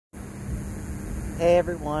Hey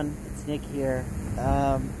everyone, it's Nick here.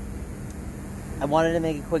 I wanted to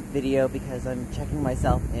make a quick video because I'm checking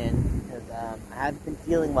myself in because I haven't been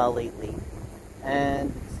feeling well lately,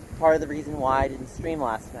 and it's part of the reason why I didn't stream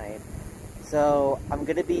last night. So I'm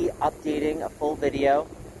going to be updating a full video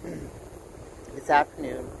this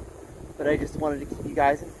afternoon, but I just wanted to keep you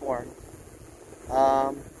guys informed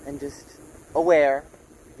and just aware,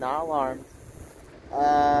 not alarmed.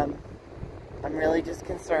 I'm really just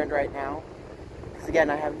concerned right now. Because again,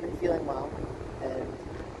 I haven't been feeling well, and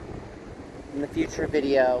in the future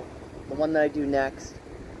video, the one that I do next,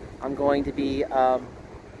 I'm going to be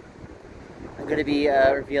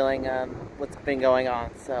revealing what's been going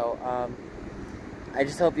on. So I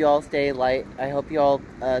just hope you all stay light. I hope you all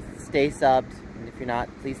stay subbed, and if you're not,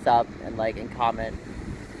 please sub and like and comment.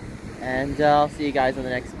 And I'll see you guys in the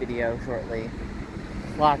next video shortly.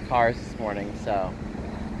 There's a lot of cars this morning, so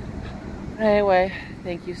anyway,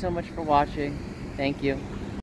 thank you so much for watching. Thank you.